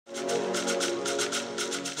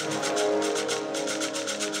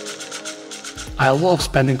I love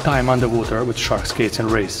spending time underwater with shark skates and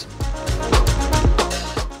rays.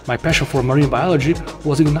 My passion for marine biology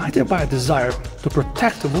was ignited by a desire to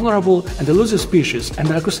protect vulnerable and elusive species and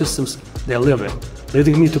the ecosystems they live in,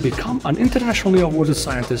 leading me to become an internationally awarded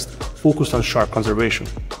scientist focused on shark conservation.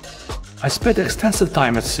 I spent extensive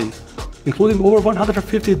time at sea, including over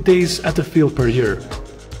 150 days at the field per year.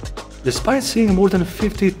 Despite seeing more than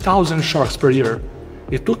 50,000 sharks per year,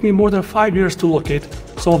 it took me more than 5 years to locate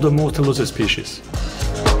some of the most elusive species.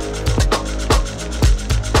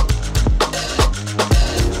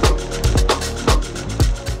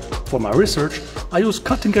 For my research, I use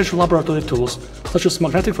cutting-edge laboratory tools such as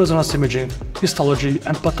magnetic resonance imaging, histology,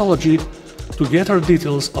 and pathology to gather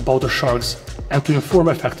details about the sharks and to inform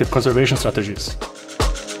effective conservation strategies.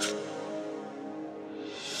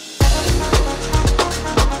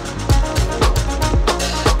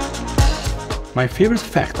 My favorite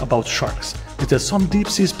fact about sharks is that some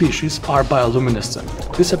deep-sea species are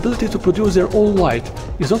bioluminescent. This ability to produce their own light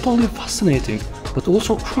is not only fascinating, but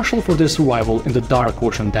also crucial for their survival in the dark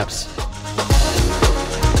ocean depths.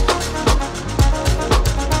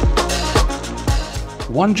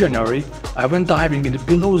 One January, I went diving in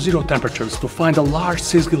below zero temperatures to find a large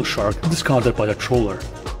sea-gill shark discarded by a trawler.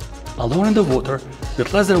 Alone in the water,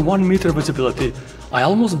 with less than 1 meter visibility, I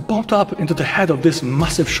almost bumped up into the head of this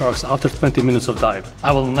massive shark after 20 minutes of dive.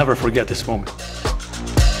 I will never forget this moment.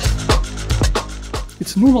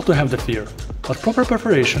 It's normal to have the fear, but proper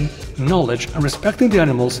preparation, knowledge, and respecting the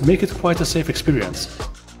animals make it quite a safe experience.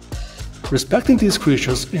 Respecting these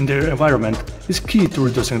creatures in their environment is key to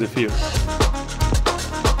reducing the fear.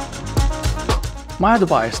 My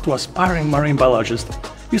advice to aspiring marine biologists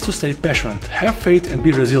is to stay passionate, have faith, and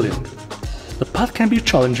be resilient. The path can be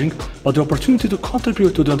challenging, but the opportunity to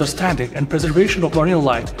contribute to the understanding and preservation of marine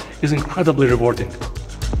life is incredibly rewarding.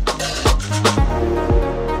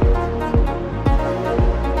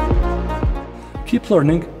 Keep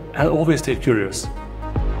learning and always stay curious.